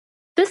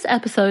This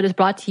episode is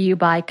brought to you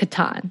by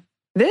Catan.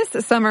 This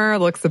summer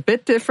looks a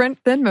bit different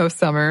than most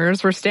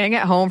summers. We're staying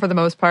at home for the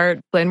most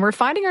part, and we're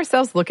finding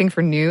ourselves looking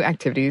for new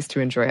activities to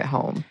enjoy at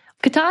home.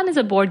 Catan is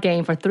a board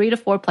game for 3 to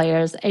 4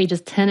 players,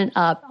 ages 10 and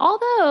up,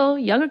 although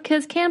younger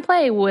kids can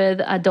play with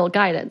adult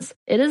guidance.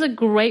 It is a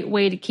great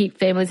way to keep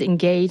families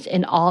engaged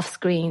and off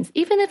screens,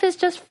 even if it's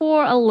just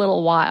for a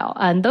little while.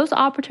 And those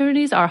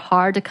opportunities are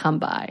hard to come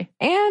by.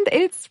 And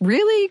it's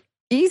really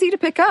easy to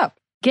pick up.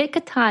 Get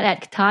Catan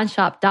at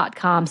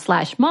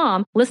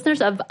catanshop.com/mom.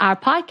 Listeners of our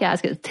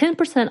podcast get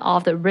 10%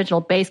 off the original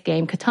base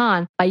game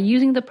Catan by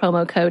using the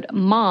promo code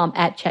MOM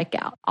at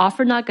checkout.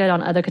 Offer not good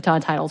on other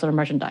Catan titles or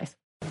merchandise.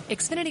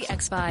 Xfinity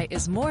XFi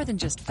is more than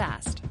just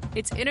fast.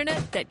 It's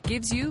internet that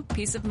gives you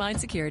peace of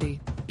mind security.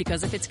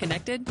 Because if it's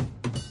connected,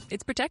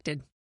 it's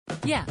protected.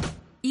 Yeah,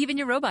 even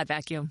your robot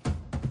vacuum.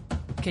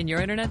 Can your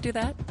internet do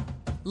that?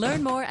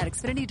 Learn more at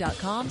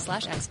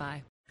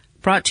xfinity.com/XFi.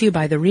 Brought to you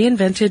by the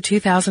reinvented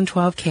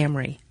 2012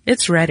 Camry.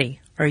 It's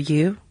ready. Are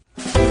you?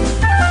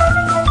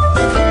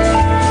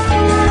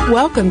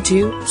 Welcome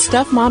to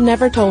Stuff Mom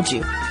Never Told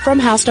You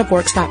from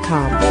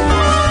HowStuffWorks.com.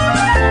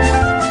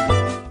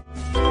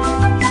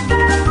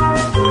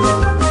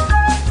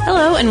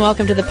 Hello and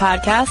welcome to the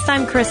podcast.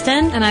 I'm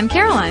Kristen. And I'm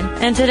Caroline.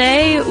 And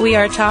today we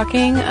are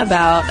talking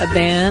about a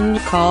band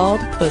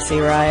called Pussy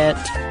Riot.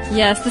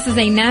 Yes, this is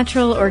a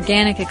natural,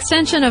 organic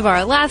extension of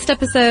our last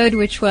episode,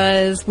 which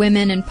was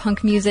women in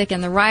punk music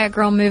and the Riot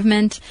Grrrl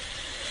movement.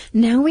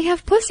 Now we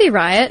have Pussy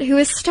Riot, who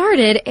has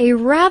started a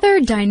rather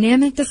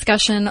dynamic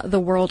discussion the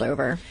world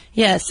over.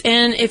 Yes,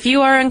 and if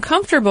you are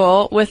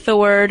uncomfortable with the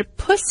word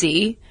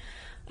pussy,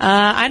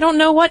 I don't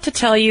know what to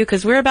tell you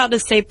because we're about to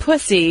say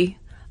pussy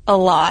a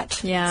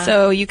lot. Yeah.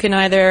 So you can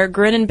either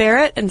grin and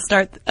bear it and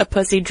start a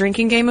pussy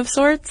drinking game of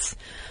sorts,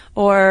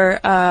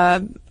 or,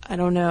 I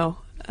don't know.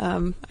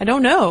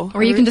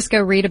 Or you can just go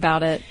read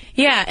about it.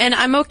 Yeah, and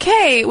I'm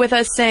okay with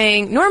us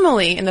saying,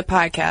 normally in the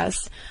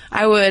podcast,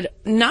 I would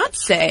not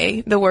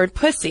say the word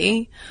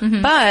pussy,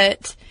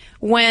 but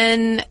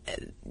when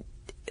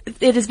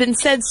it has been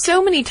said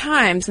so many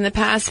times in the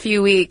past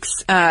few weeks,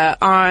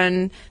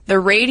 on the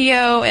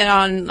radio and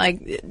on,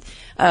 like,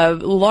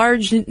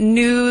 large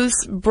news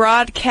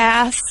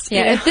broadcasts.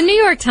 Yeah, if the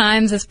New York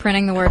Times is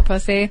printing the word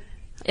pussy,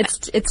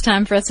 it's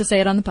time for us to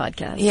say it on the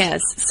podcast.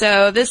 Yes.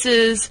 So this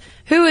is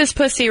Who is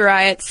Pussy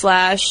Riot /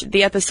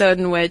 the episode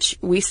in which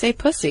we say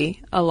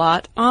pussy a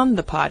lot on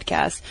the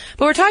podcast.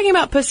 But we're talking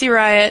about Pussy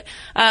Riot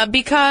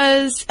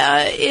because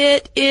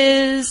it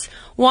is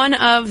one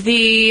of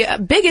the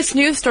biggest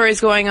news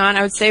stories going on,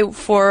 I would say,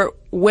 for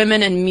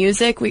women in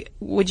music.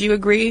 Would you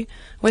agree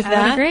with that?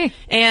 I would agree.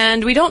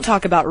 And we don't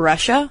talk about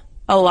Russia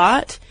a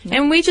lot. Yep.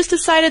 And we just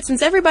decided,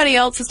 since everybody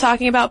else is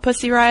talking about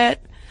Pussy Riot,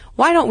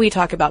 why don't we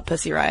talk about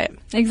Pussy Riot?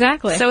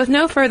 Exactly. So with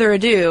no further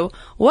ado,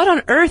 what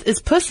on earth is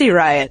Pussy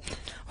Riot?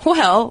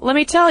 Well, let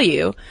me tell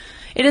you.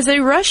 It is a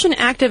Russian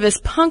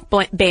activist punk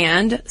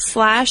band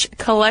 /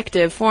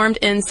 collective formed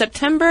in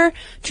September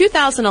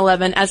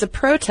 2011 as a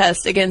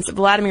protest against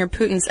Vladimir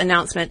Putin's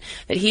announcement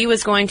that he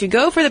was going to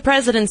go for the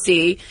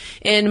presidency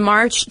in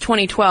March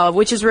 2012,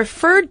 which is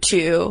referred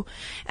to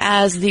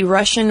as the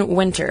Russian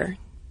winter.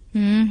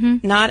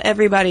 Mm-hmm. Not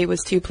everybody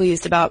was too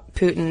pleased about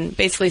Putin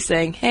basically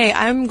saying, hey,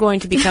 I'm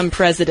going to become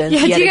president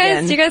yeah,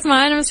 yet do you guys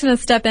mind? I'm just going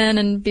to step in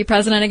and be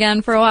president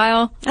again for a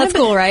while. That's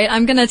cool, right?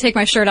 I'm going to take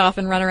my shirt off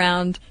and run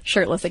around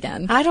shirtless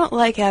again. I don't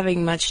like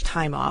having much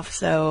time off,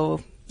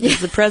 so is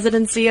the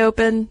presidency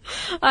open?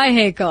 I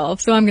hate golf,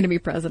 so I'm going to be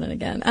president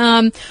again.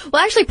 Well,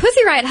 actually,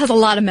 Pussy Riot has a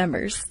lot of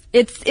members.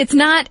 It's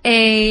not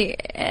a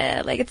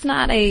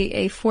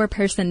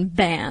 4-person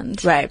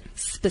band. Right.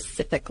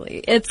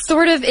 Specifically. It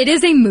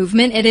is a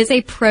movement. It is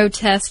a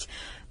protest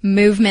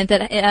movement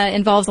that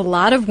involves a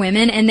lot of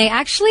women, and they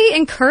actually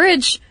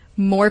encourage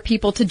more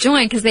people to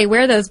join because they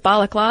wear those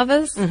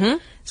balaclavas. Mm-hmm.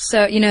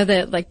 So,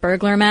 the, like,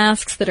 burglar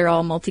masks that are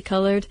all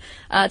multicolored,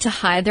 to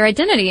hide their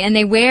identity. And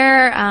they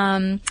wear,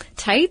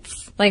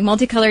 tights, like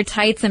multicolored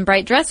tights and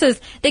bright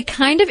dresses. They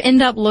kind of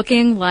end up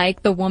looking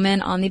like the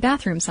woman on the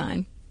bathroom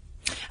sign.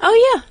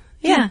 Oh, yeah.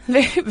 Yeah,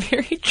 very,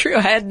 very true.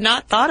 I had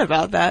not thought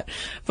about that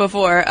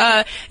before.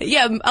 A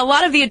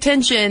lot of the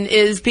attention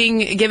is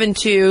being given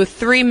to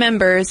 3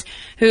 members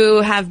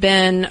who have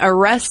been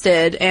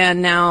arrested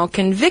and now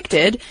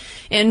convicted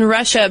in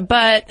Russia.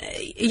 But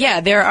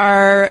yeah,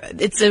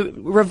 it's a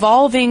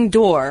revolving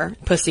door,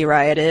 Pussy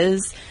Riot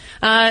is.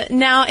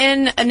 Now,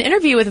 in an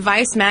interview with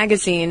Vice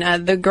magazine,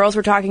 the girls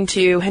were talking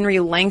to Henry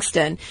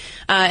Langston,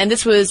 and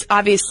this was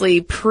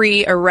obviously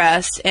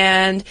pre-arrest,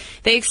 and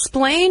they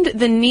explained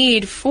the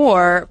need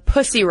for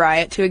Pussy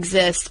Riot to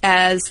exist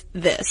as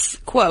this,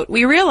 quote,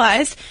 "We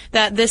realized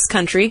that this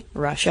country,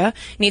 Russia,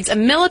 needs a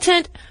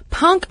militant,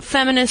 punk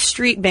feminist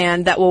street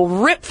band that will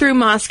rip through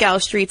Moscow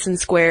streets and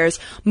squares,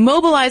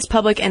 mobilize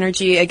public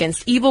energy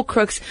against evil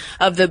crooks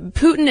of the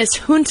Putinist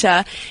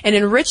junta, and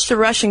enrich the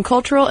Russian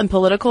cultural and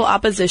political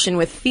opposition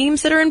with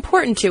themes that are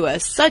important to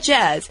us, such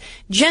as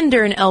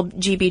gender and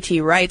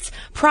LGBT rights,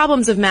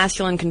 problems of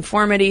masculine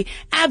conformity,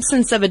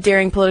 absence of a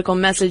daring political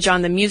message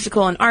on the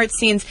musical and art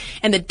scenes,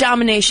 and the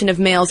domination of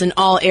males in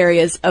all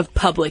areas of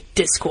public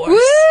discourse.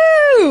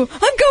 Woo! I'm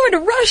going to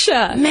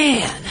Russia!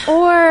 Man.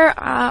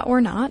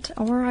 Or not.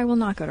 Or I will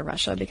not go to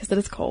Russia because it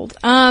is cold.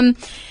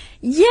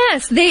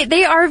 Yes,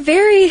 they are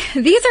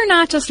these are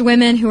not just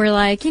women who are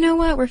like, you know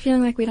what, we're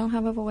feeling like we don't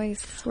have a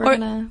voice. We're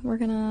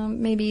gonna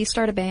maybe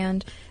start a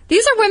band.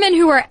 These are women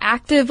who are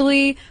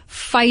actively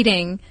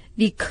fighting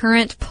the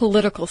current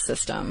political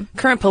system.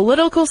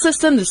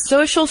 The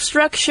social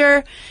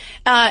structure.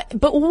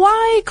 But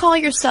why call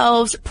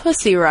yourselves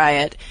Pussy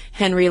Riot?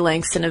 Henry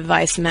Langston of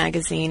Vice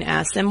magazine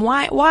asked them.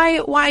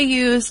 Why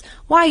use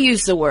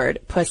the word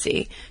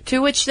pussy?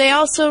 To which they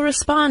also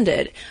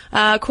responded,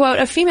 quote,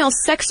 a female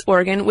sex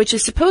organ which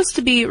is supposed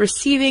to be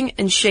receiving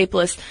and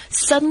shapeless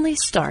suddenly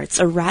starts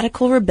a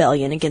radical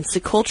rebellion against the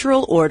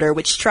cultural order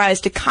which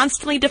tries to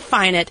constantly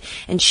define it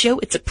and show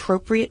its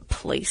appropriate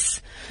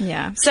place.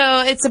 Yeah.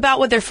 So it's about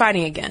what they're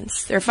fighting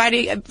against. They're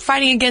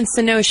fighting against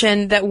the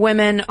notion that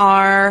women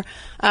are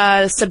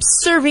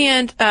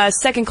subservient,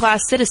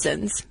 second-class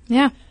citizens.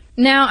 Yeah.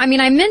 Now, I mean,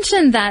 I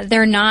mentioned that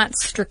they're not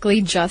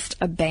strictly just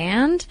a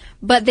band,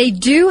 but they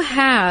do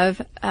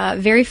have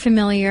very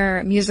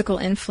familiar musical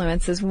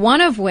influences,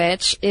 one of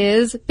which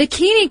is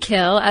Bikini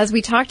Kill, as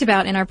we talked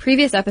about in our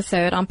previous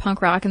episode on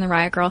punk rock and the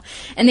Riot Girl.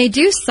 And they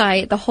do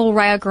cite the whole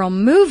Riot Girl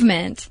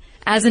movement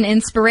as an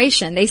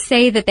inspiration. They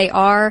say that they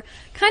are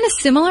kind of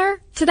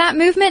similar to that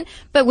movement,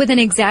 but with an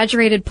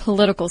exaggerated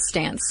political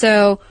stance.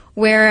 So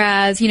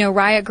whereas,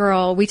 Riot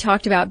Girl, we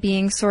talked about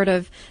being sort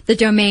of the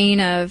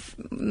domain of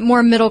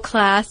more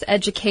middle-class,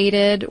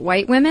 educated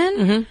white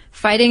women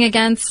fighting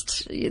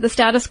against the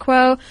status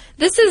quo.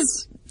 This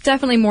is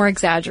definitely more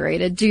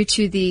exaggerated due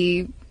to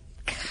the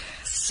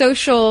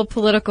social,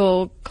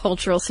 political,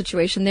 cultural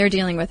situation they're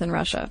dealing with in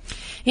Russia.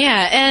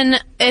 Yeah,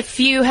 and if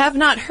you have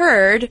not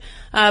heard,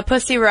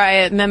 Pussy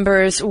Riot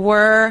members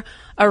were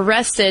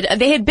arrested.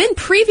 They had been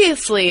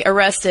previously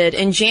arrested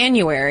in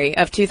January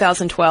of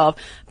 2012,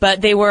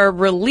 but they were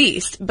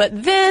released.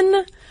 But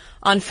then,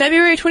 on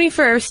February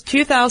 21st,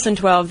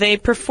 2012, they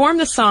performed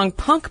the song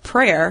Punk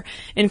Prayer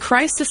in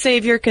Christ the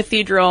Savior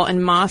Cathedral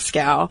in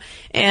Moscow.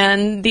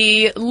 And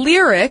the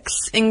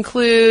lyrics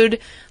include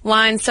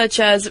lines such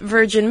as,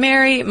 Virgin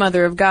Mary,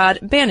 Mother of God,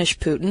 banish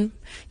Putin.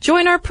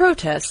 Join our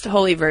protest,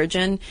 Holy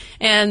Virgin.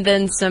 And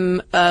then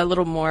some,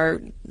 little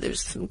more,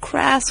 there's some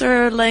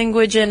crasser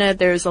language in it.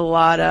 There's a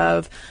lot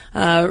of,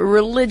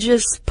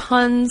 religious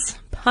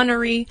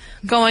punnery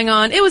going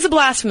on. It was a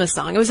blasphemous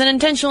song. It was an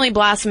intentionally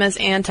blasphemous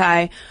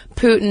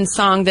anti-Putin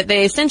song that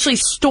they essentially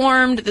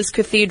stormed this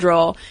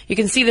cathedral. You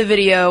can see the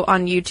video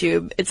on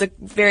YouTube. It's a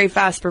very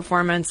fast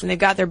performance, and they've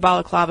got their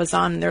balaclavas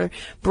on and their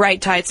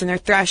bright tights, and they're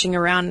thrashing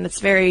around, and it's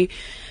very,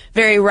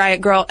 very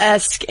Riot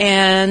Girl-esque,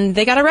 and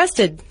they got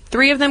arrested.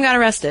 3 of them got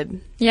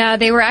arrested. Yeah,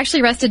 they were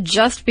actually arrested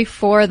just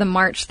before the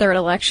March 3rd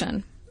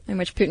election, in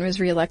which Putin was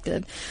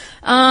reelected.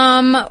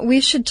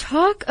 We should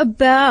talk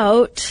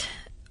about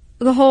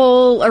the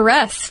whole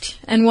arrest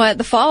and what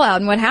the fallout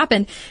and what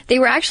happened. They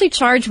were actually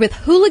charged with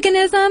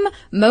hooliganism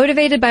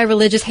motivated by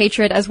religious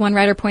hatred, as one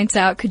writer points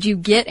out. Could you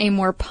get a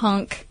more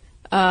punk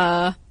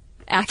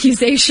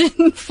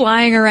accusation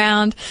flying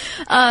around?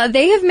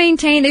 They've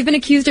been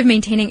accused of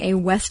maintaining a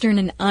Western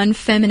and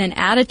unfeminine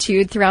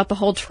attitude throughout the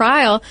whole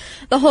trial.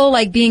 The whole,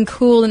 being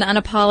cool and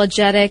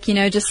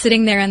unapologetic, just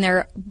sitting there in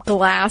their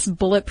glass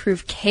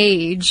bulletproof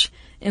cage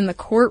in the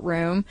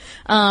courtroom,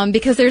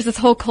 because there's this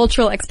whole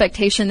cultural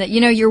expectation that,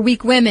 you're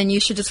weak women, you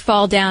should just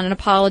fall down and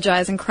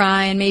apologize and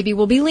cry, and maybe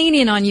we'll be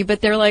lenient on you.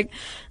 But they're like,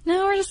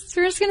 no, we're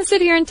just gonna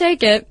sit here and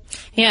take it.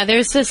 Yeah,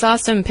 there's this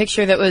awesome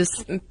picture that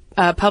was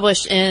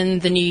published in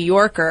the New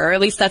Yorker, or at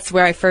least that's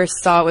where I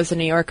first saw it, was the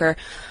New Yorker,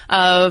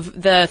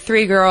 of the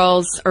 3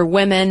 girls or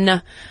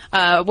women.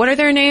 What are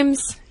their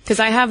names? Because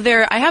I have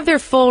their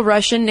full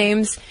Russian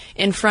names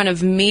in front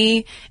of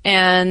me,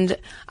 and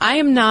I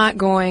am not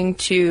going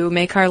to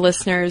make our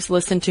listeners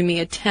listen to me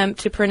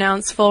attempt to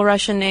pronounce full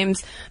Russian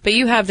names, but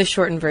you have the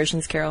shortened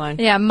versions, Caroline.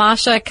 Yeah,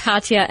 Masha,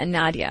 Katya, and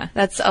Nadia.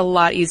 That's a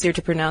lot easier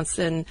to pronounce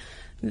than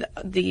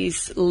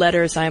these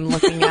letters I'm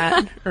looking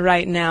at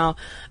right now.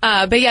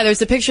 But yeah,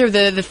 there's a picture of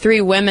the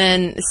 3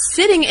 women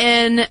sitting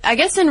in, I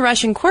guess in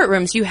Russian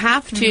courtrooms, you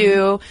have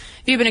to,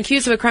 if you've been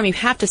accused of a crime, you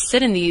have to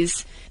sit in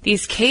these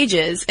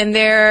cages, and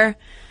they're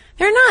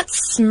not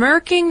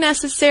smirking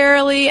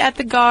necessarily at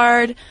the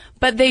guard,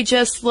 but they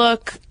just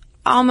look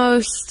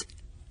almost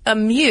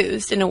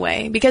amused in a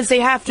way, because they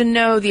have to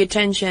know the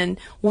attention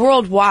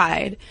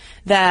worldwide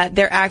that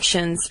their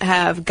actions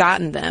have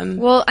gotten them.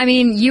 Well, I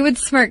mean, you would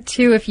smirk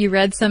too if you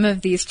read some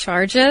of these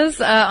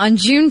charges. On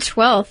June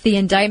 12th, the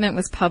indictment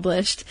was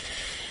published.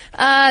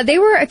 They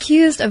were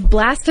accused of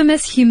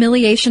blasphemous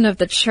humiliation of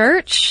the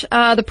church.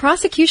 The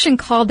prosecution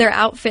called their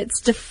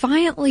outfits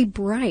defiantly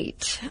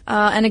bright,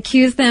 and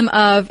accused them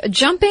of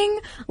jumping,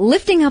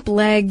 lifting up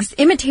legs,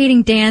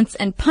 imitating dance,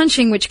 and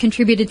punching, which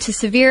contributed to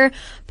severe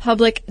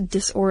public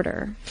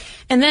disorder.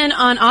 And then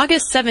on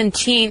August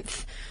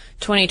 17th,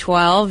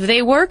 2012,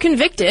 they were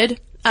convicted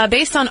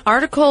based on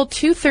Article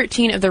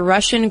 213 of the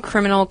Russian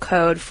Criminal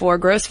Code for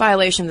gross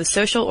violation of the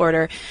social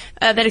order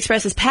that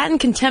expresses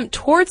patent contempt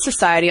towards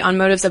society on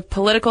motives of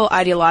political,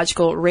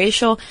 ideological,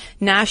 racial,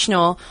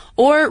 national,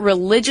 or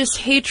religious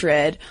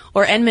hatred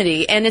or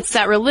enmity. And it's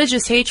that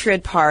religious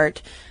hatred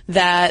part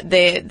that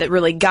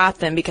really got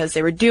them, because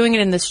they were doing it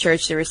in this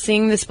church. They were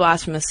singing this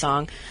blasphemous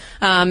song.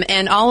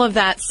 And all of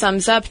that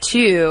sums up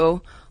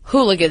to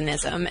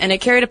hooliganism, and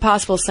it carried a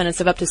possible sentence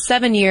of up to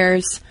 7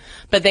 years,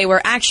 but they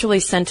were actually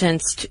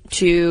sentenced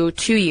to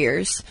 2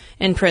 years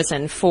in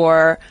prison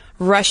for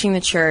rushing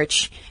the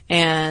church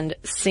and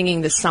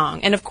singing the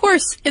song. And of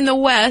course, in the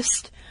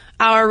West,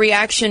 our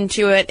reaction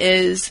to it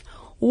is,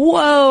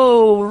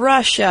 whoa,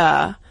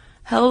 Russia.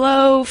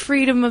 Hello,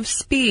 freedom of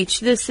speech.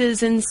 This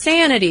is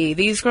insanity.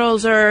 These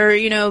girls are,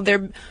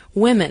 they're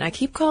women. I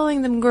keep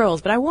calling them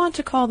girls, but I want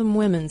to call them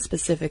women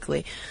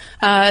specifically.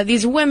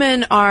 These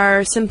women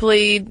are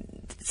simply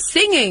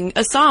singing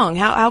a song.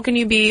 How can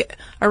you be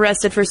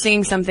arrested for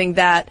singing something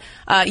that,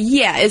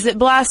 is it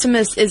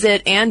blasphemous? Is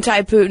it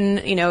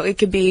anti-Putin? It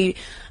could be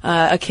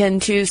akin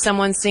to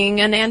someone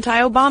singing an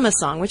anti-Obama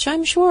song, which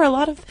I'm sure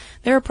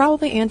there are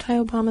probably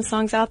anti-Obama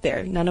songs out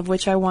there, none of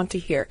which I want to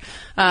hear.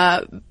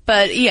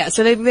 But yeah,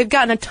 so they've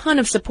gotten a ton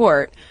of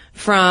support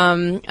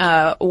from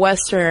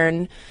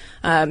Western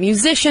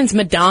musicians.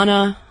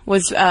 Madonna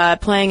was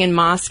playing in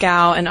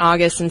Moscow in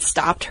August and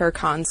stopped her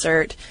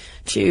concert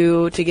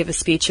to give a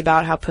speech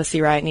about how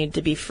Pussy Riot needed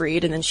to be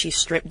freed, and then she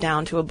stripped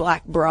down to a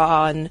black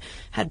bra and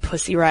had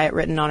Pussy Riot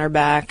written on her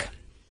back.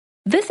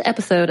 This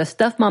episode of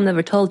Stuff Mom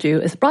Never Told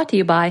You is brought to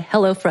you by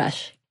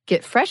HelloFresh.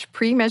 Get fresh,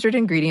 pre-measured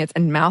ingredients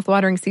and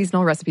mouth-watering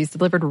seasonal recipes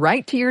delivered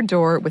right to your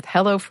door with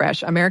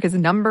HelloFresh, America's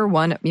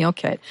 #1 meal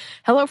kit.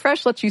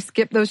 HelloFresh lets you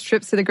skip those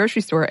trips to the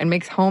grocery store and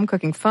makes home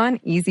cooking fun,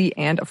 easy,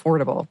 and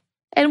affordable.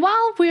 And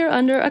while we're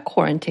under a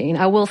quarantine,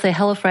 I will say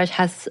HelloFresh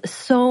has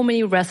so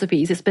many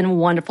recipes. It's been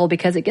wonderful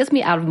because it gets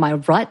me out of my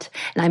rut,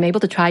 and I'm able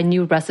to try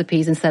new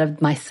recipes instead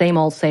of my same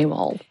old, same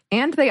old.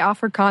 And they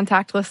offer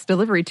contactless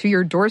delivery to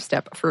your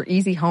doorstep for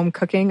easy home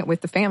cooking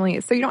with the family,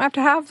 so you don't have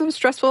to have those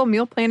stressful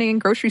meal planning and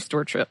grocery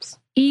store trips.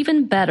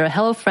 Even better,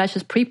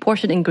 HelloFresh's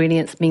pre-portioned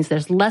ingredients means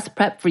there's less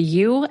prep for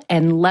you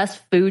and less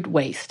food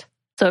waste.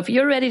 So if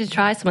you're ready to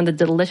try some of the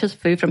delicious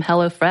food from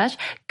HelloFresh,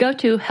 go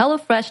to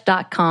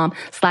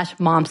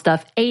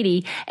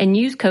HelloFresh.com/momstuff80 and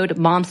use code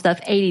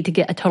MOMSTUFF80 to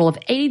get a total of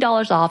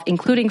 $80 off,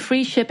 including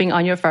free shipping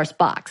on your first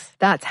box.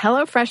 That's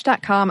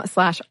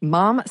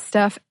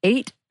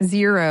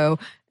HelloFresh.com/momstuff80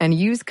 and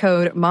use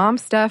code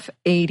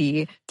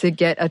MOMSTUFF80 to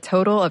get a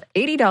total of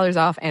 $80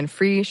 off and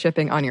free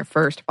shipping on your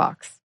first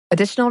box.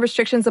 Additional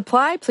restrictions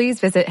apply.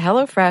 Please visit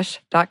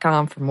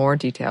HelloFresh.com for more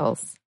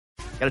details.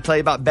 Got to tell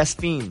you about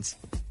Best Fiends.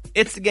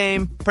 It's the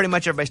game pretty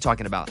much everybody's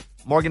talking about.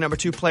 Morgan number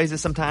 2 plays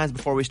this sometimes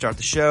before we start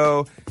the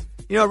show.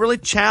 It really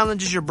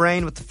challenges your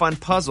brain with the fun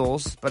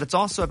puzzles, but it's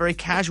also a very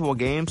casual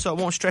game, so it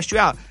won't stress you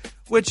out,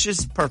 which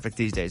is perfect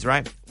these days,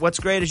 right? What's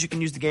great is you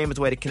can use the game as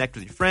a way to connect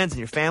with your friends and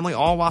your family,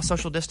 all while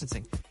social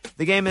distancing.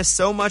 The game is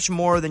so much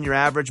more than your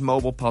average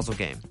mobile puzzle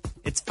game.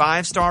 It's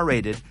 5-star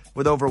rated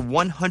with over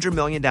 100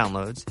 million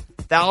downloads,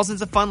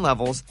 thousands of fun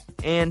levels,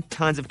 and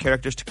tons of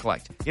characters to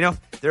collect.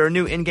 There are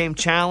new in-game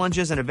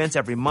challenges and events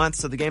every month,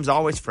 so the game's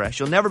always fresh.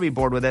 You'll never be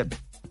bored with it.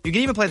 You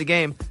can even play the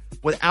game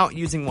without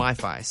using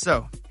Wi-Fi.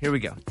 So, here we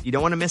go. You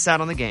don't want to miss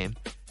out on the game.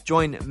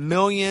 Join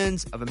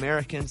millions of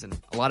Americans and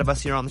a lot of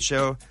us here on the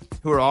show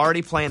who are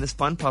already playing this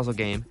fun puzzle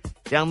game.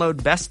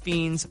 Download Best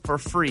Fiends for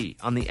free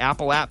on the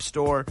Apple App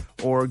Store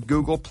or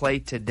Google Play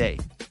today.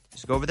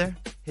 Just go over there,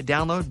 hit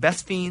download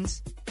Best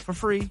Fiends for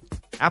free,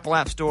 Apple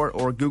App Store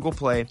or Google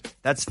Play.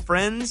 That's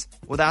Friends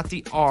without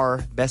the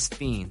R, Best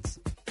Fiends.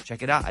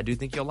 Check it out. I do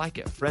think you'll like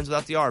it. Friends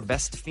without the R,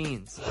 Best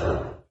Fiends.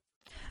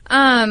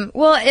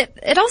 Well,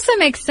 it also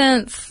makes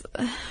sense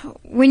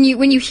when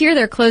you hear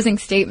their closing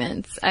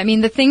statements. I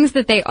mean, the things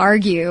that they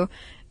argue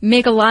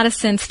make a lot of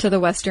sense to the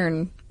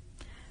Western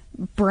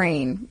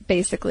brain,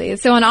 basically.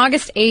 So on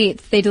August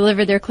 8th, they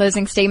delivered their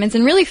closing statements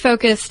and really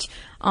focused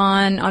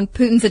on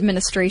Putin's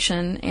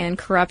administration and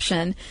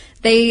corruption.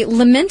 They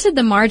lamented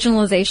the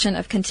marginalization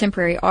of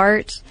contemporary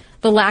art,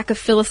 the lack of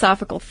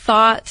philosophical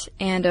thought,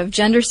 and of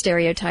gender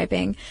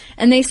stereotyping.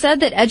 And they said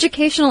that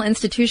educational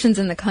institutions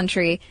in the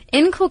country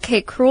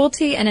inculcate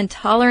cruelty and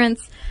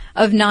intolerance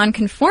of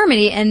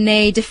nonconformity, and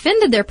they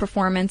defended their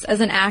performance as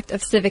an act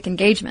of civic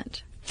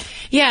engagement.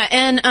 Yeah,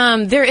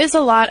 and there is a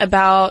lot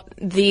about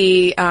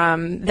the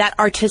that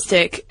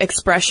artistic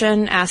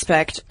expression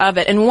aspect of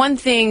it. And one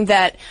thing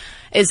that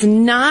is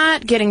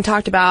not getting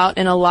talked about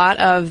in a lot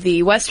of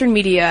the Western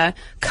media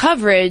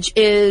coverage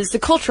is the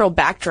cultural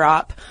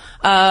backdrop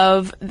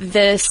of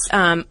this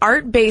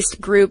art-based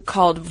group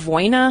called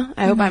Voina.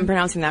 I hope I'm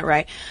pronouncing that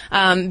right.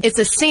 It's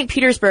a St.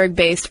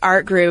 Petersburg-based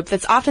art group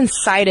that's often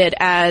cited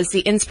as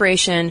the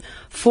inspiration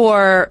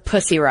for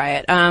Pussy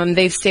Riot.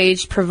 They've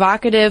staged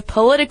provocative,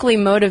 politically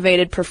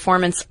motivated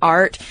performance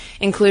art,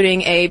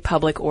 including a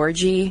public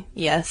orgy.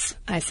 Yes,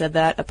 I said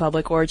that, a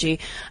public orgy.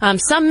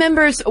 Some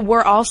members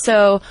were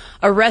also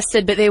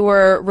arrested, but they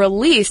were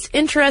released.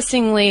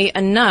 Interestingly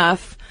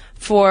enough,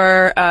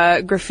 for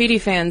graffiti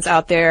fans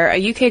out there,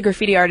 a UK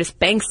graffiti artist,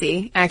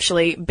 Banksy,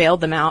 actually bailed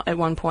them out at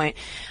one point.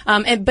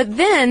 But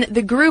then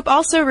the group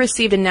also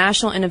received a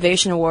National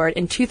Innovation Award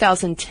in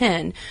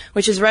 2010,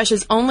 which is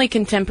Russia's only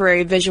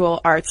contemporary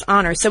visual arts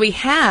honor. So we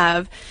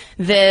have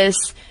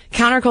this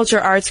counterculture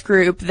arts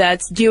group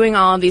that's doing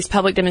all of these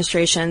public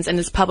demonstrations and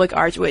this public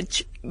art,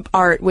 which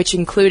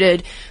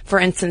included, for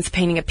instance,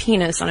 painting a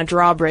penis on a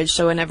drawbridge,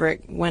 so whenever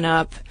it went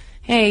up,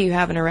 hey, you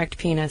have an erect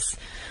penis.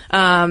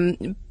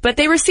 But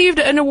they received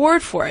an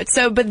award for it.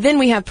 But then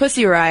we have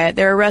Pussy Riot.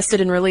 They're arrested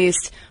and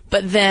released.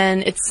 But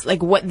then it's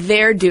like what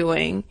they're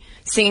doing,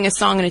 singing a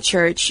song in a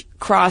church,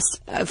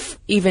 crossed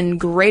even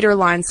greater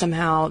line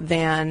somehow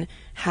than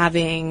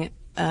having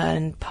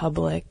a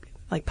public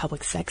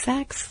sex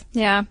acts.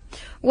 Yeah.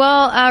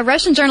 Well,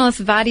 Russian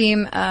journalist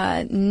Vadim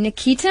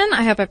Nikitin,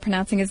 I hope I'm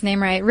pronouncing his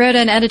name right, wrote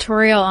an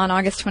editorial on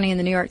August 20 in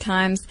the New York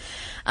Times.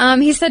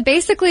 He said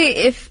basically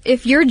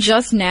if you're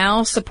just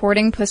now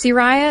supporting Pussy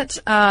Riot,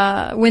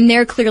 when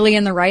they're clearly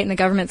in the right and the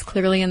government's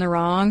clearly in the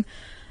wrong,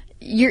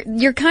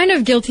 you're kind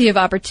of guilty of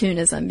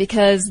opportunism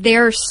because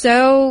they're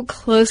so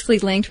closely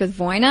linked with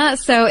Voina.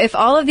 So if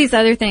all of these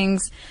other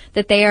things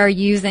that they are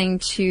using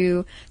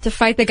to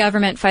fight the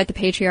government, fight the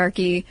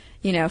patriarchy,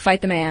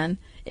 fight the man,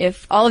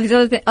 if all of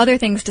these other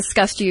things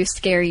disgust you,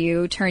 scare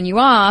you, turn you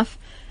off,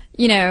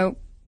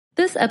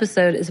 This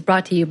episode is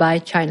brought to you by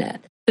Chinet.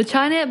 The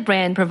Chinet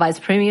brand provides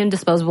premium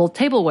disposable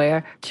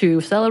tableware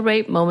to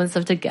celebrate moments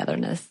of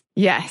togetherness.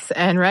 Yes,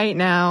 and right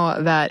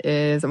now that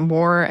is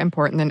more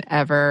important than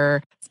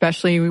ever,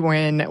 especially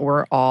when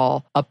we're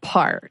all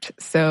apart.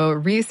 So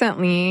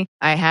recently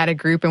I had a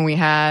group and we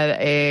had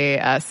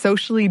a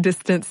socially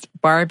distanced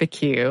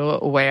barbecue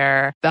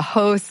where the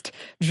host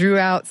drew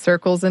out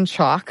circles and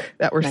chalk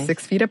that were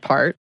 6 feet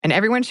apart. And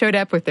everyone showed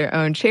up with their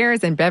own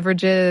chairs and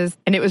beverages.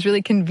 And it was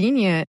really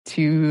convenient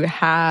to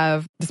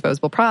have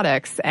disposable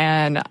products.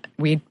 And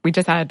we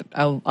just had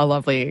a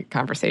lovely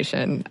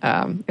conversation.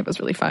 It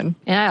was really fun.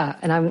 Yeah.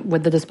 And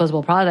with the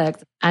disposable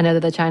products, I know that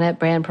the Chinet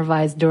brand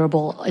provides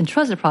durable and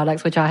trusted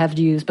products, which I have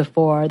used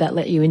before, that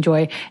let you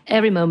enjoy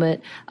every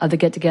moment of the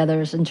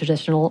get-togethers in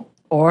traditional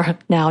or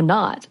now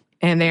not.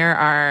 And there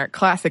are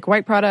classic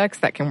white products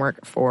that can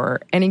work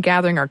for any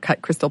gathering or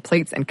cut crystal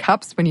plates and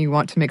cups when you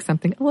want to make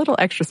something a little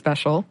extra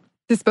special.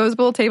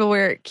 Disposable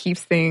tableware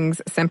keeps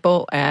things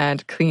simple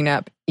and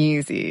cleanup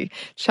easy.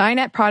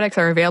 Chinet products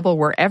are available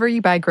wherever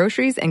you buy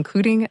groceries,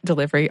 including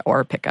delivery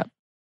or pickup.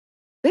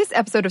 This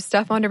episode of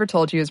Stuff Mom Never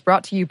Told You is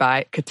brought to you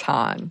by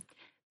Catan.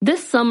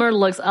 This summer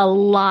looks a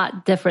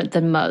lot different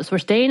than most. We're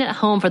staying at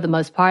home for the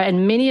most part,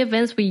 and many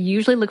events we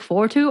usually look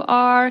forward to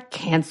are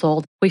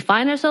canceled. We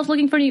find ourselves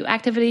looking for new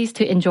activities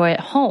to enjoy at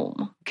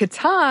home.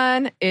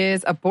 Catan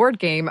is a board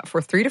game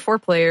for 3 to 4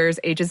 players,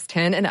 ages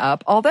 10 and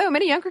up. Although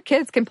many younger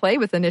kids can play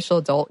with initial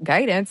adult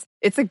guidance,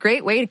 it's a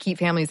great way to keep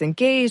families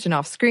engaged and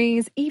off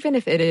screens, even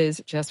if it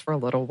is just for a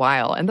little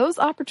while. And those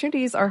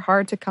opportunities are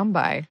hard to come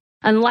by.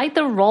 Unlike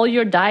the roll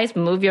your dice,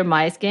 move your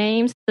mice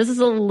games, this is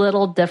a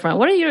little different.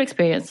 What are your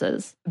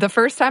experiences? The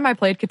first time I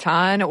played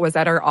Catan was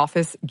at our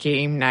office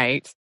game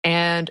night.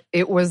 And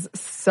it was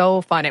so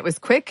fun. It was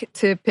quick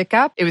to pick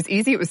up. It was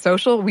easy. It was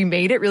social. We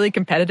made it really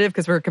competitive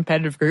because we're a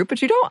competitive group,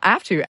 but you don't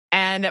have to.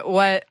 And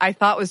what I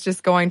thought was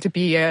just going to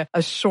be a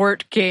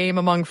short game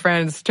among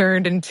friends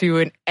turned into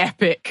an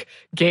epic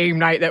game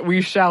night that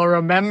we shall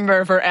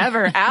remember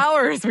forever.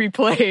 Hours we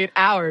played,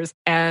 hours.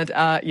 And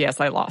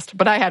yes, I lost,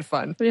 but I had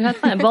fun. You had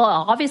fun. Well,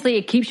 obviously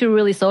it keeps you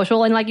really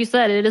social. And like you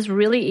said, it is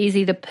really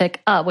easy to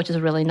pick up, which is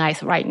really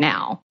nice right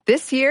now.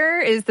 This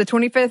year is the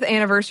 25th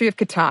anniversary of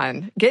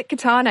Catan. Get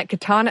Catan at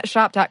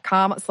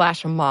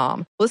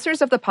catanshop.com/mom.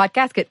 Listeners of the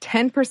podcast get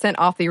 10%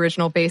 off the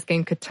original base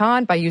game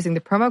Catan by using the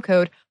promo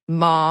code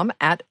MOM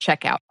at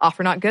checkout.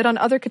 Offer not good on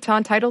other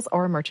Catan titles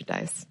or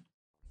merchandise.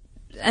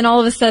 And all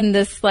of a sudden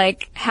this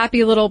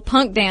happy little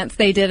punk dance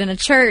they did in a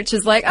church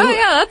is like, oh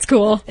yeah, that's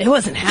cool. It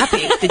wasn't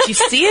happy. Did you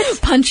see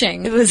it?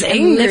 Punching. It was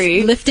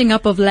angry. Lifting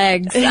up of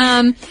legs.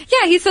 Yeah,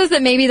 he says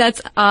that maybe that's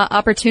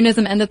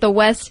opportunism and that the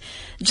West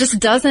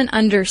just doesn't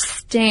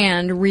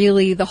understand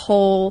really the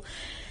whole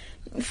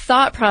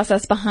thought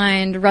process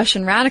behind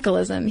Russian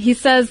radicalism. He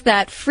says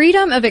that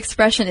freedom of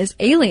expression is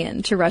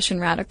alien to Russian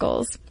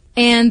radicals.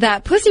 And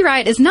that Pussy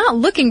Riot is not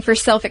looking for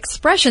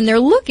self-expression. They're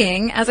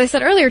looking, as I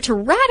said earlier, to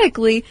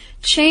radically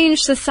change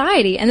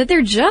society, and that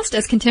they're just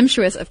as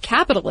contemptuous of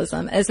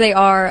capitalism as they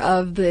are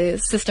of the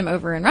system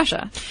over in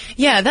Russia.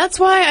 Yeah, that's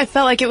why I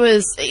felt like it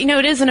was,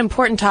 it is an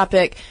important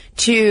topic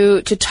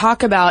to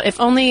talk about,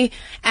 if only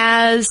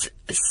as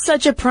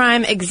such a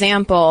prime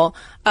example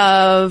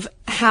of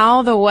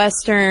how the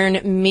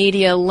Western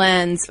media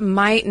lens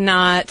might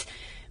not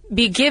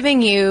be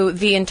giving you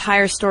the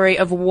entire story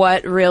of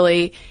what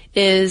really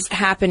is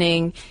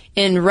happening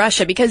in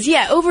Russia. Because,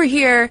 over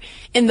here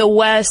in the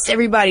West,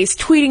 everybody's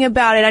tweeting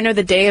about it. I know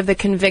the day of the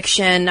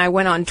conviction, I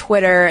went on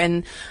Twitter,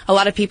 and a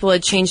lot of people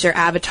had changed their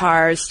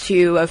avatars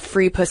to a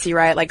free Pussy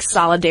Riot, like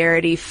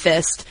solidarity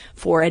fist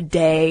for a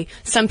day.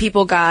 Some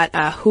people got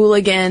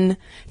hooligan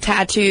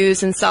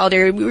tattoos and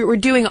solidarity. We're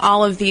doing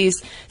all of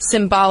these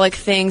symbolic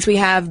things. We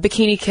have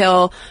Bikini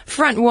Kill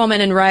front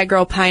woman and Riot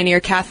Girl pioneer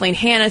Kathleen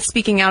Hanna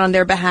speaking out on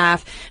their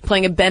behalf,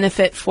 playing a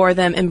benefit for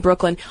them in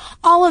Brooklyn.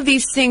 All of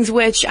these things,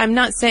 which I'm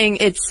not saying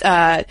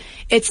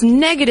it's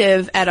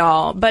negative at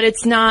all, but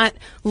it's not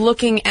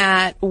looking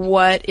at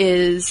what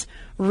is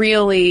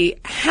really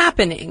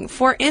happening.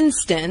 For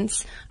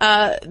instance,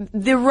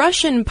 the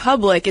Russian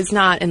public is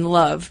not in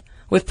love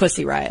with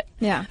Pussy Riot.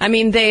 Yeah. I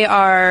mean,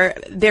 they're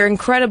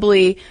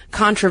incredibly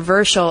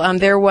controversial.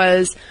 There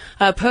was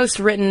a post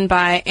written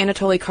by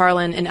Anatoly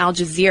Karlin in Al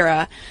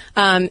Jazeera,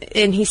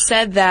 and he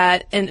said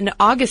that in an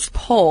August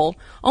poll,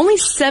 only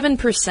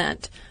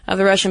 7% of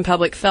the Russian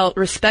public felt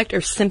respect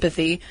or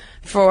sympathy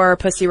for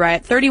Pussy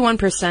Riot.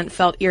 31%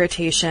 felt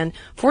irritation.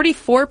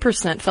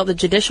 44% felt the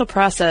judicial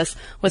process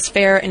was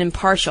fair and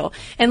impartial.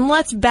 And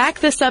let's back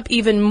this up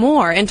even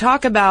more and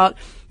talk about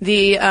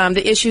the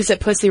issues that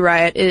Pussy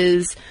Riot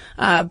is,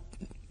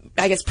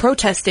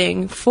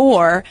 protesting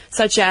for,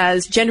 such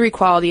as gender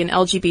equality and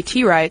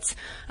LGBT rights.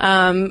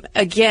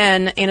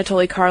 Again,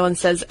 Anatoly Karlin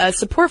says,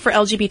 support for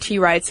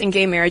LGBT rights and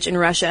gay marriage in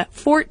Russia,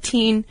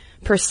 14%.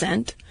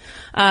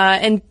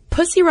 And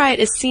Pussy Riot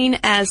is seen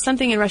as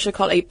something in Russia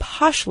called a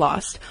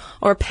poshlost,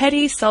 or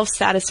petty,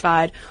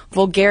 self-satisfied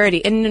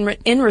vulgarity. And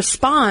in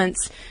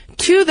response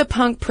to the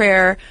punk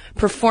prayer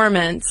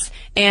performance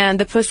and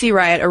the Pussy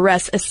Riot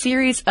arrests, a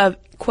series of,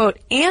 quote,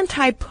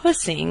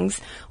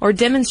 anti-pussings or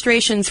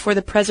demonstrations for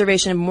the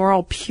preservation of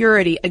moral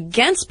purity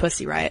against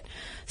Pussy Riot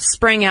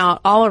sprang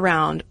out all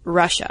around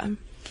Russia.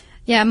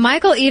 Yeah,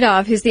 Michael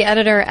Edov, who's the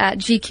editor at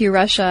GQ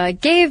Russia,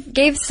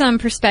 gave some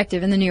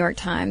perspective in the New York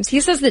Times.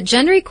 He says that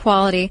gender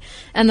equality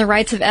and the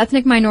rights of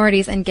ethnic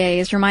minorities and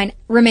gays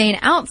remain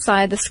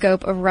outside the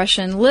scope of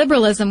Russian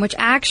liberalism, which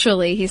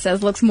actually, he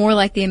says, looks more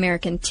like the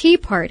American Tea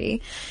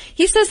Party.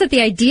 He says that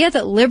the idea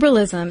that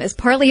liberalism is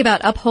partly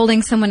about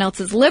upholding someone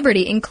else's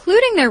liberty,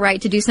 including their right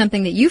to do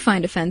something that you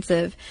find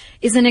offensive,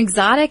 is an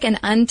exotic and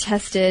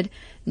untested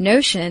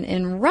notion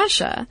in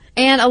Russia.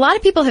 And a lot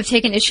of people have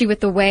taken issue with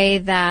the way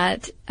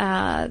that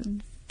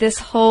this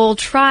whole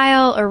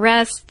trial,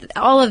 arrest,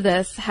 all of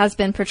this has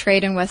been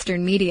portrayed in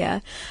Western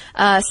media.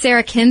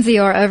 Sarah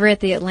Kinzior over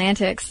at The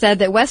Atlantic said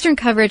that Western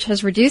coverage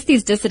has reduced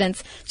these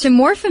dissidents to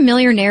more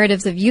familiar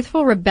narratives of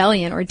youthful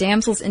rebellion or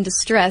damsels in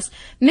distress,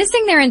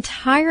 missing their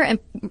entire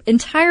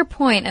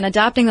point and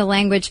adopting the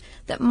language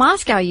that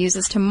Moscow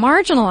uses to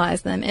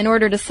marginalize them in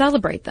order to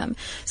celebrate them.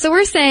 So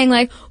we're saying,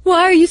 like,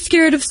 why are you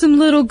scared of some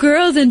little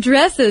girls in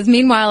dresses?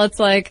 Meanwhile, it's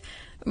like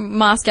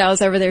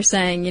Moscow's over there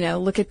saying,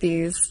 look at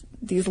these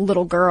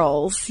little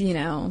girls,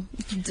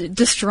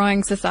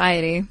 destroying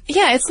society.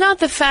 Yeah, it's not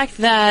the fact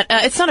that,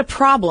 it's not a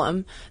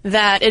problem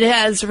that it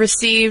has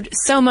received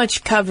so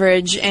much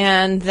coverage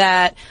and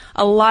that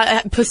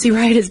Pussy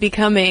Riot is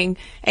becoming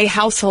a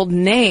household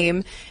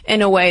name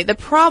in a way. The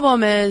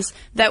problem is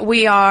that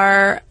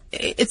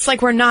it's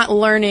like we're not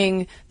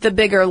learning the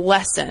bigger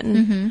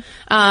lesson.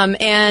 Mm-hmm.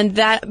 And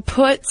that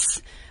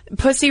puts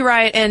Pussy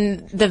Riot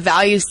and the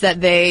values that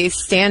they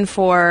stand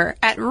for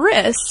at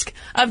risk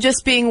of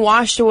just being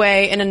washed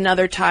away in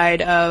another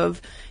tide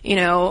of,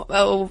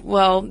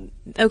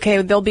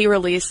 okay, they'll be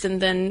released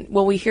and then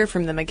will we hear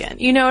from them again?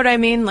 You know what I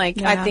mean?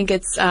 Like, yeah.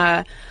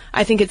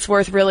 I think it's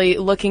worth really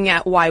looking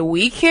at why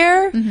we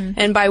care. Mm-hmm.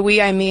 And by we,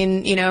 I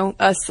mean,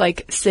 us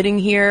like sitting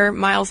here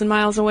miles and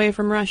miles away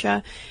from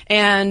Russia,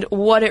 and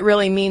what it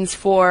really means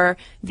for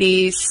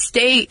the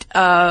state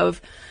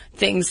of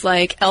things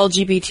like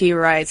LGBT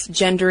rights,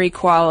 gender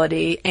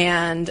equality,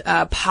 and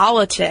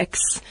politics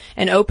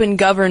and open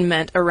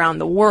government around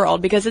the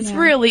world, because it's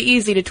really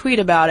easy to tweet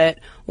about it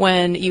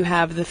when you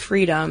have the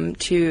freedom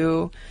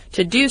to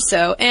do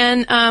so.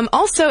 And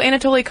also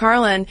Anatoly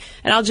Karlin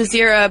at Al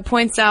Jazeera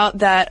points out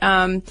that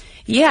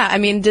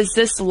does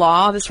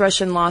this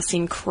Russian law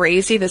seem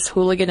crazy? This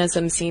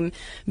hooliganism seem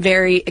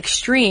very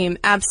extreme?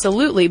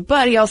 Absolutely.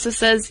 But he also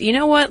says, you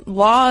know what?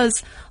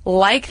 Laws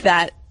like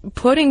that,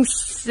 putting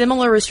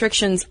similar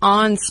restrictions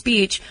on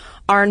speech,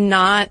 are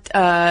not,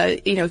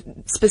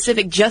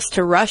 specific just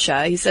to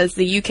Russia. He says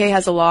the UK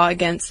has a law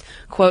against,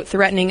 quote,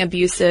 threatening,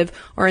 abusive,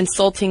 or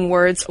insulting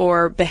words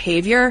or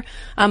behavior.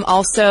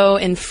 Also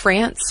in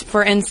France,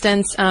 for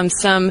instance,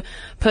 some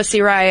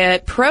Pussy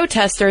Riot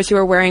protesters who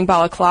were wearing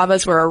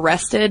balaclavas were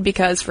arrested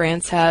because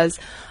France has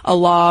a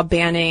law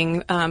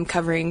banning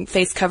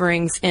face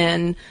coverings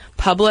in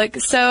public.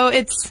 So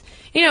it's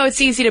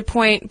it's easy to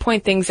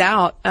point things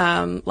out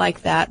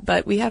like that,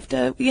 but we have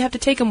to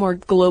take a more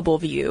global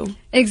view.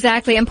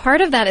 Exactly, and part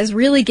of that is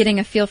really getting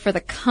a feel for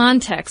the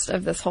context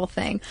of this whole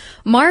thing.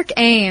 Mark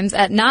Ames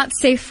at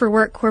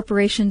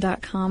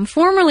NotSafeForWorkCorporation.com,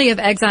 formerly of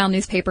Exile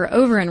newspaper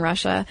over in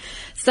Russia,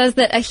 says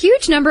that a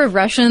huge number of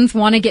Russians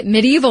want to get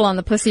medieval on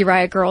the Pussy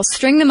Riot girls,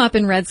 string them up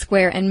in Red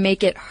Square, and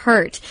make it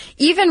hurt.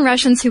 Even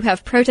Russians who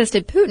have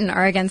protested Putin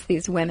are against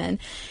these women.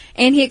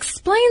 And he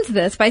explains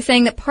this by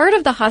saying that part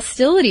of the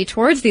hostility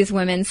towards these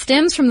women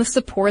stems from the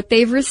support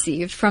they've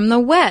received from the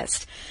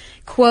West.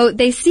 Quote,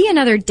 they see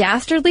another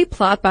dastardly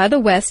plot by the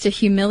West to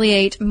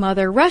humiliate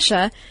Mother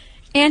Russia.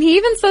 And he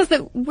even says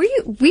that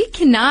we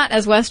cannot,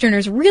 as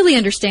Westerners, really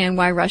understand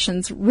why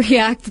Russians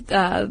react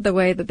the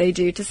way that they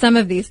do to some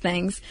of these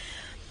things.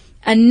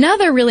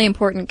 Another really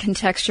important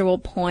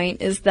contextual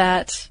point is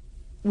that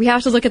we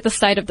have to look at the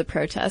site of the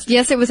protest.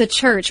 Yes, it was a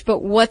church, but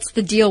what's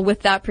the deal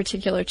with that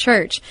particular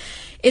church?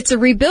 It's a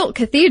rebuilt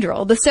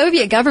cathedral. The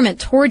Soviet government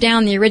tore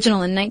down the original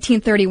in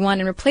 1931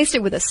 and replaced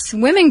it with a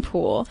swimming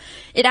pool.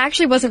 It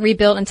actually wasn't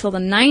rebuilt until the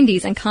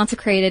 90s and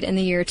consecrated in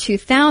the year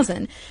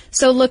 2000.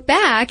 So look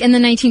back, in the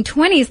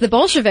 1920s, the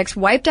Bolsheviks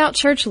wiped out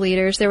church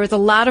leaders. There was a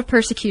lot of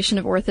persecution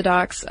of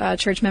Orthodox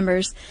church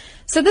members.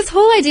 So this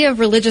whole idea of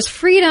religious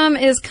freedom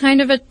is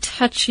kind of a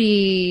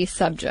touchy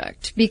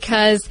subject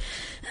because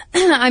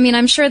I mean,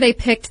 I'm sure they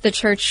picked the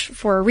church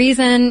for a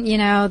reason.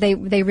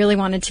 They really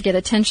wanted to get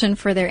attention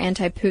for their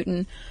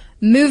anti-Putin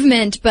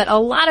movement. But a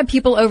lot of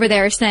people over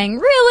there are saying,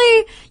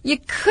 really? You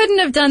couldn't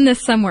have done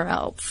this somewhere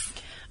else.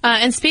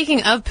 And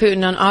speaking of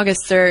Putin, on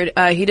August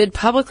 3rd, he did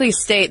publicly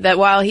state that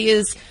while he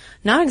is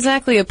not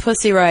exactly a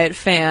Pussy Riot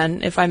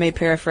fan, if I may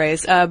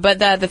paraphrase, but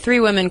that the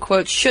three women,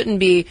 quote, shouldn't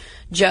be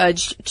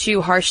judged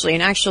too harshly.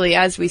 And actually,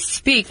 as we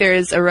speak, there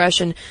is a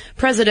Russian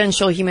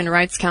Presidential Human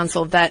Rights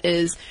Council that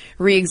is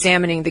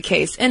re-examining the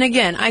case. And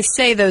again, I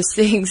say those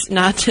things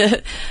not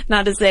to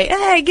say,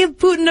 hey, give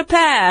Putin a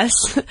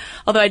pass.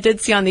 Although I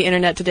did see on the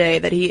internet today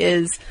that he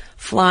is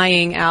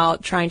flying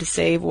out trying to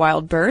save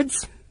wild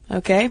birds.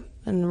 Okay?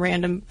 And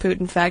random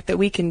Putin fact that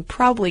we can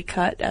probably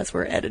cut as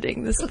we're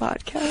editing this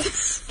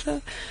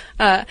podcast.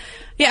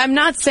 I'm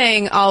not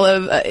saying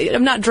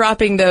I'm not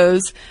dropping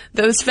those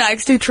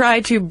facts to try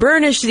to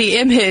burnish the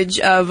image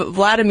of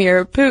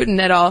Vladimir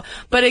Putin at all.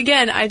 But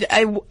again,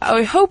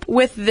 I hope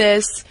with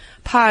this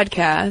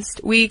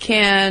podcast we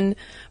can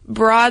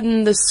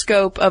broaden the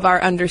scope of our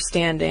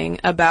understanding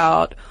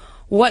about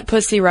what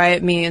Pussy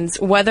Riot means,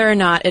 whether or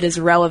not it is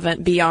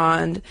relevant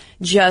beyond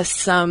just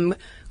some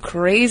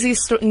crazy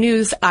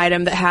news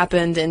item that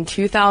happened in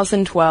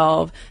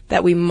 2012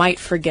 that we might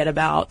forget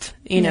about,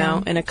 in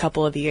a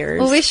couple of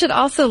years. Well, we should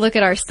also look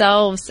at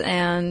ourselves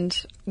and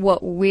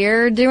what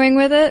we're doing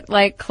with it.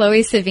 Like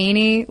Chloe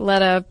Savini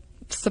led a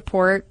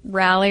support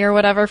rally or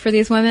whatever for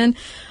these women.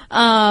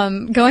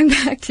 Going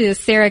back to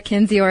Sarah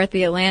Kinzior at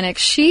The Atlantic,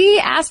 she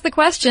asked the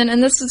question,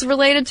 and this is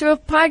related to a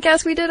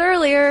podcast we did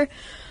earlier,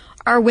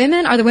 are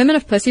the women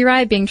of Pussy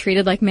Riot being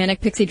treated like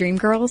manic pixie dream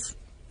girls?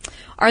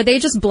 Are they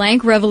just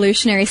blank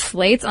revolutionary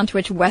slates onto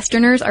which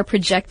Westerners are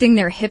projecting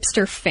their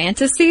hipster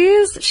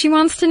fantasies? She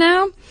wants to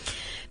know.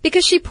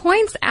 Because she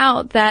points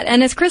out that,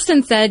 and as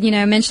Kristen said,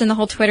 mentioned the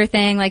whole Twitter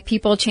thing, like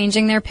people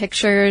changing their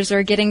pictures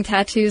or getting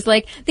tattoos,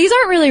 like these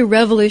aren't really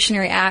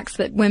revolutionary acts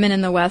that women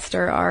in the West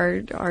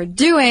are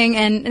doing,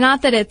 and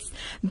not that it's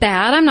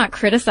bad. I'm not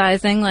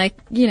criticizing,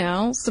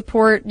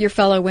 support your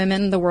fellow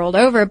women the world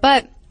over,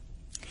 but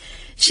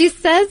she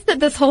says that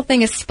this whole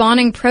thing is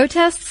spawning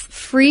protests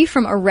free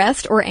from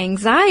arrest or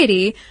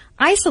anxiety,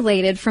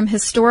 isolated from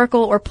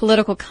historical or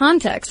political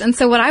context. And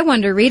so what I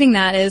wonder reading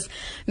that is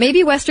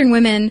maybe Western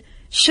women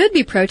should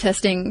be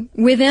protesting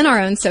within our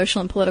own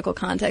social and political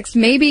context.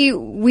 Maybe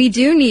we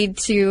do need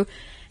to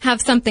have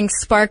something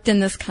sparked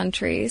in this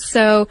country.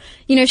 So,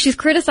 she's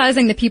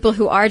criticizing the people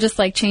who are just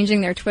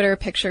changing their Twitter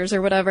pictures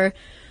or whatever.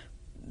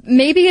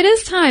 Maybe it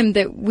is time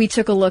that we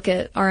took a look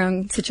at our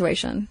own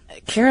situation.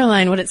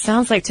 Caroline, what it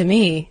sounds like to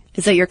me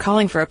is that you're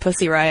calling for a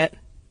Pussy Riot.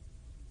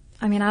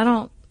 I mean, I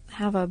don't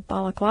have a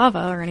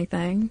balaclava or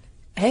anything.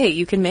 Hey,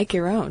 you can make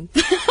your own.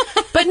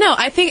 But no,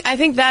 I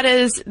think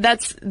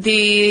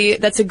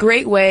that's a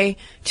great way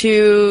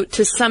to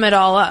sum it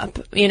all up.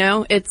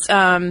 It's,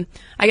 I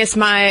guess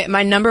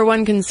my number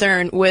one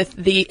concern with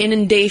the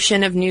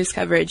inundation of news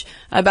coverage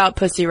about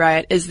Pussy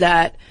Riot is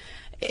that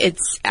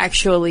it's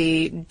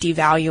actually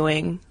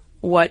devaluing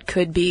what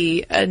could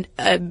be an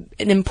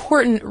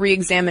important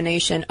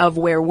reexamination of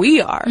where we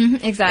are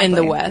exactly. in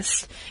the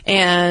West.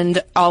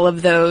 And all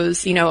of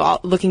those,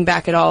 looking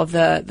back at all of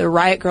the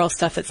Riot Girl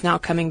stuff that's now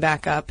coming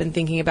back up and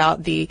thinking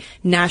about the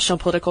national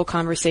political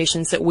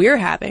conversations that we're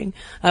having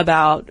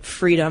about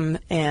freedom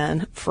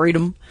and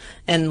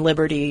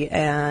liberty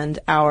and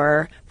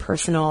our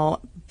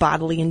personal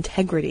bodily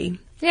integrity.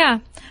 Yeah.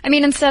 I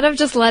mean, instead of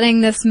just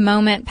letting this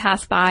moment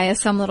pass by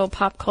as some little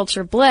pop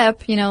culture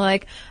blip, you know,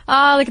 like,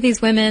 oh, look at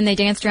these women, they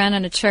danced around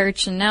in a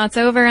church and now it's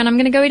over and I'm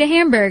going to go eat a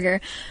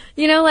hamburger.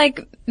 You know,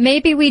 like,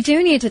 maybe we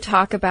do need to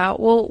talk about,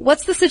 well,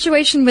 what's the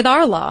situation with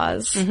our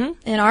laws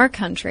in our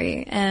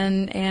country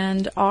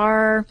and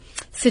our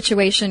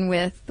situation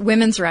with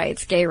women's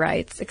rights, gay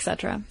rights,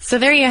 etc. So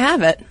there you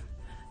have it.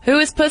 Who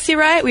is Pussy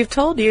Riot? We've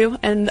told you,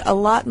 and a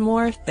lot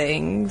more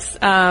things.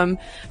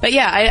 But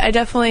yeah, I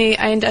definitely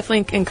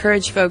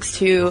encourage folks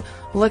to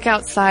look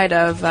outside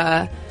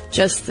of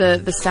just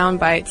the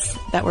sound bites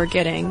that we're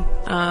getting.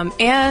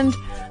 And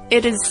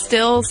it is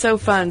still so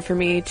fun for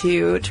me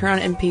to turn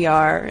on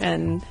NPR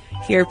and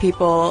hear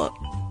people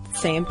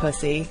saying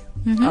pussy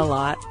a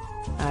lot.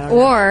 I don't know.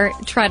 Or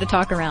try to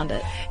talk around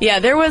it. Yeah,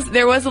 there was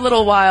a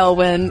little while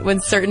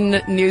when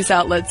certain news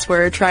outlets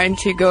were trying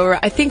to go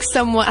around. I think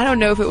someone, I don't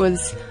know if it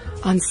was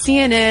on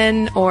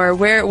CNN or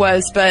where it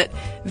was, but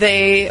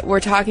they were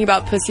talking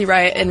about Pussy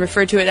Riot and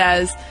referred to it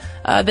as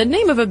the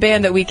name of a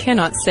band that we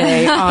cannot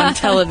say on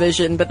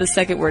television, but the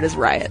second word is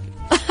Riot.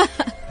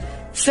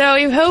 So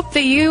we hope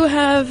that you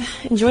have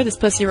enjoyed this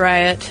Pussy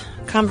Riot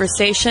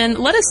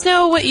conversation. Let us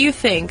know what you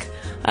think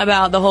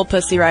about the whole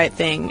Pussy Riot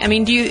thing. I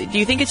mean, do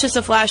you think it's just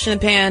a flash in the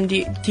pan?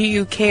 Do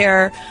you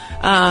care?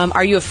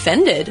 Are you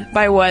offended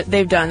by what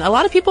they've done? A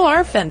lot of people are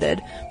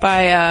offended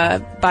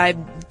by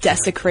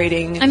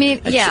desecrating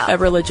a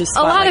religious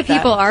spot. A lot like of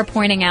people are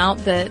pointing out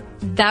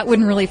that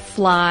wouldn't really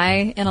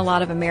fly in a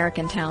lot of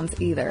American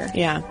towns either.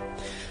 Yeah.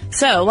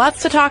 So,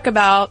 lots to talk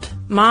about.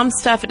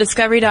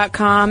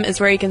 Momstuff@discovery.com is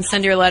where you can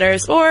send your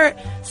letters or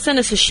send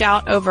us a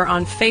shout over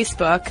on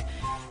Facebook.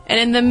 And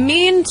in the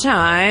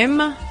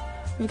meantime,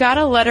 we've got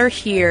a letter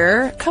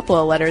here, a couple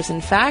of letters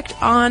in fact,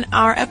 on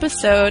our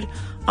episode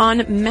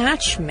on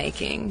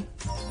matchmaking.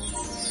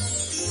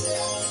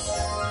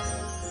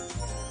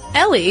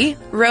 Ellie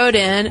wrote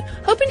in,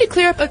 hoping to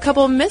clear up a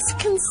couple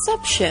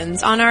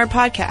misconceptions on our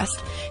podcast.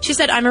 She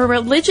said, I'm a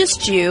religious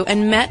Jew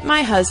and met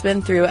my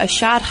husband through a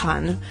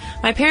shadchan.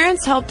 My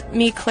parents helped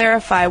me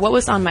clarify what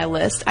was on my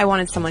list. I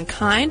wanted someone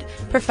kind,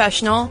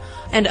 professional,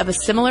 and of a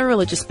similar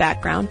religious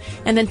background.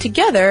 And then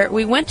together,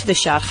 we went to the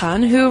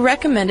shadchan, who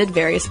recommended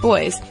various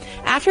boys.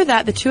 After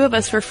that, the two of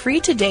us were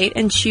free to date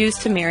and choose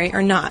to marry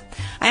or not.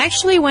 I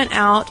actually went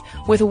out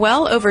with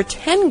well over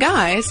 10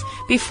 guys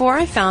before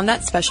I found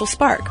that special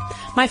spark.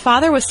 My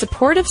father was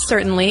supportive,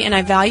 certainly, and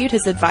I valued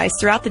his advice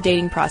throughout the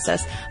dating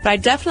process, but I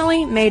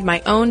definitely made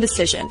my own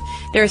decision.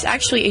 There is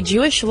actually a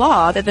Jewish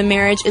law that the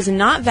marriage is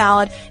not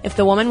valid if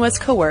the woman was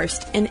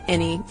coerced in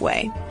any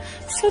way.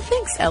 So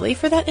thanks, Ellie,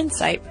 for that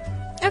insight.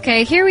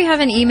 Okay, here we have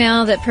an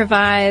email that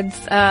provides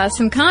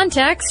some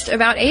context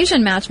about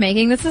Asian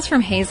matchmaking. This is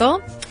from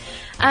Hazel.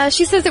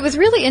 She says, it was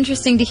really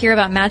interesting to hear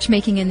about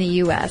matchmaking in the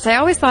U.S. I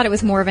always thought it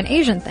was more of an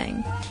Asian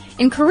thing.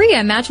 In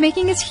Korea,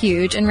 matchmaking is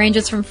huge and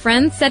ranges from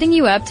friends setting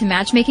you up to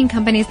matchmaking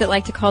companies that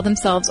like to call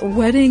themselves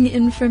wedding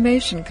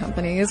information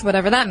companies,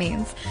 whatever that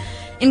means.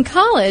 In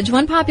college,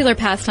 one popular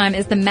pastime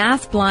is the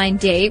mass blind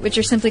date, which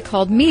are simply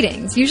called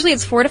meetings. Usually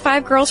it's 4 to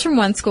 5 girls from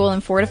one school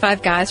and 4 to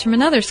 5 guys from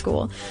another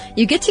school.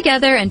 You get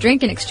together and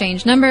drink and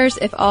exchange numbers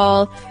if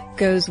all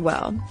goes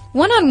well.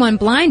 One-on-one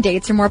blind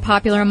dates are more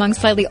popular among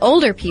slightly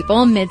older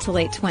people, mid to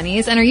late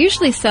 20s, and are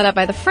usually set up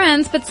by the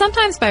friends, but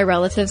sometimes by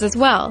relatives as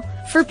well.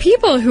 For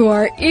people who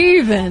are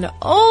even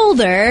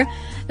older,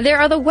 there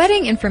are the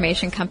wedding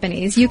information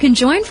companies. You can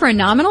join for a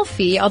nominal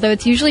fee, although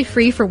it's usually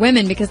free for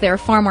women because there are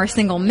far more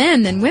single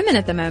men than women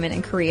at the moment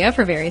in Korea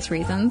for various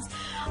reasons.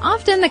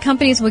 Often the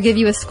companies will give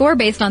you a score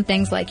based on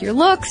things like your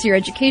looks, your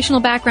educational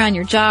background,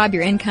 your job,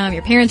 your income,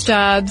 your parents'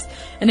 jobs,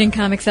 and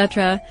income,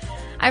 etc.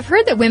 I've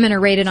heard that women are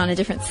rated on a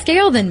different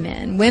scale than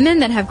men. Women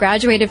that have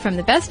graduated from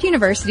the best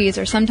universities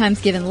are sometimes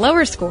given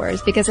lower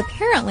scores because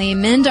apparently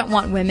men don't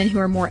want women who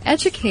are more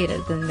educated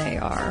than they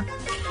are.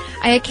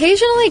 I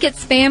occasionally get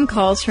spam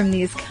calls from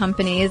these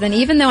companies, and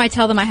even though I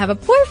tell them I have a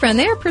boyfriend,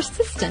 they are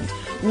persistent.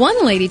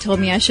 One lady told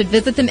me I should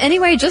visit them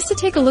anyway just to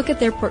take a look at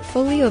their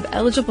portfolio of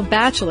eligible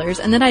bachelors,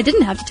 and that I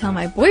didn't have to tell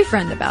my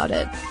boyfriend about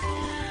it.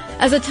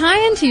 As a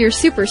tie-in to your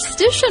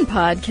superstition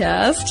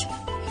podcast,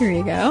 here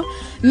you go.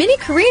 Many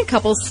Korean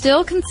couples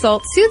still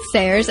consult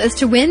soothsayers as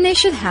to when they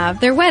should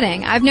have their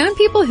wedding. I've known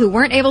people who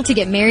weren't able to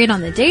get married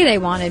on the day they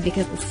wanted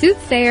because the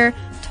soothsayer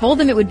told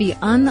them it would be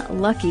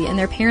unlucky and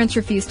their parents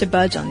refused to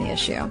budge on the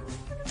issue.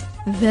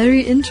 Very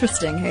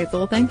interesting,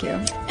 Hazel. Thank you.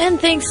 And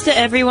thanks to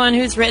everyone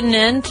who's written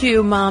in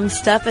to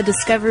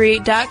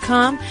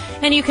momstuff@discovery.com.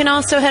 And you can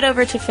also head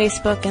over to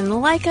Facebook and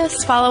like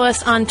us. Follow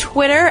us on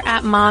Twitter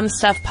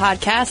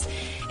 @MomStuffPodcast.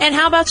 And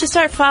how about you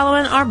start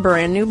following our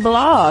brand new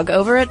blog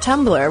over at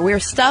Tumblr? We're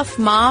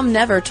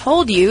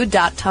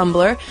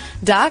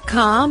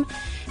stuffmomnevertoldyou.tumblr.com.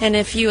 And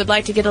if you would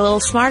like to get a little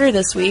smarter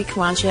this week,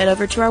 why don't you head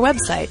over to our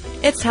website?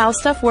 It's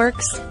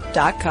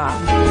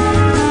howstuffworks.com.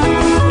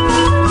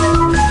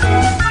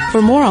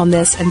 For more on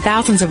this and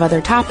thousands of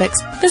other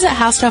topics, visit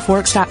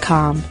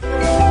howstuffworks.com.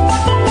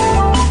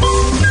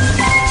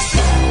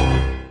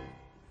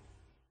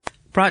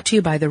 Brought to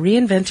you by the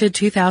reinvented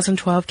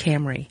 2012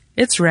 Camry.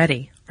 It's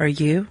ready. Are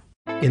you?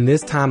 In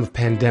this time of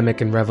pandemic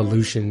and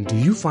revolution, do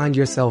you find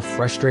yourself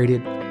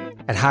frustrated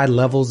at high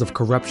levels of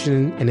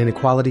corruption and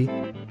inequality,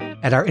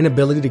 at our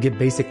inability to get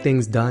basic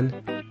things done,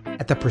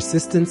 at the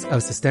persistence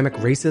of systemic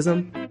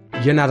racism?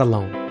 You're not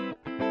alone.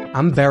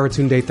 I'm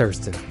Baratunde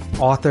Thurston,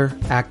 author,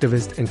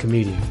 activist, and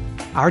comedian.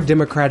 Our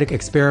democratic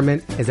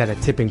experiment is at a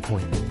tipping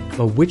point,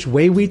 but which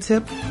way we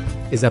tip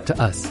is up to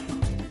us.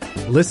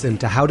 Listen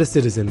to How to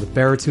Citizen with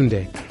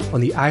Baratunde on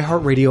the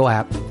iHeartRadio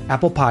app,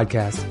 Apple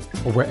Podcasts,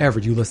 or wherever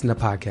you listen to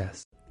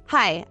podcasts.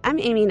 Hi, I'm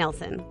Amy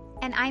Nelson.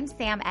 And I'm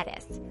Sam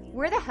Edis.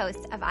 We're the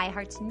hosts of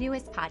iHeart's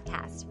newest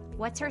podcast,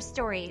 What's Her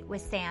Story with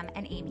Sam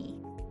and Amy.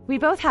 We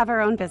both have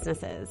our own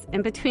businesses,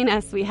 and between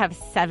us, we have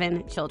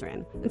 7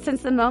 children. And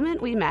since the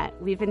moment we met,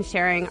 we've been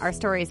sharing our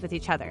stories with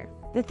each other.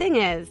 The thing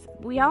is,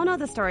 we all know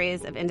the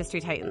stories of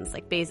industry titans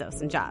like Bezos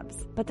and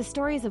Jobs, but the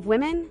stories of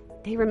women,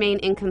 they remain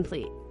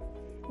incomplete.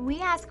 We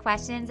ask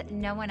questions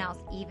no one else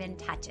even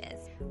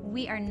touches.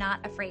 We are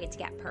not afraid to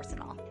get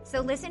personal. So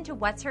listen to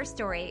What's Her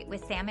Story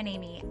with Sam and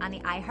Amy on the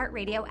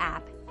iHeartRadio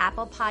app,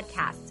 Apple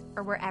Podcasts,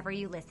 or wherever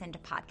you listen to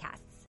podcasts.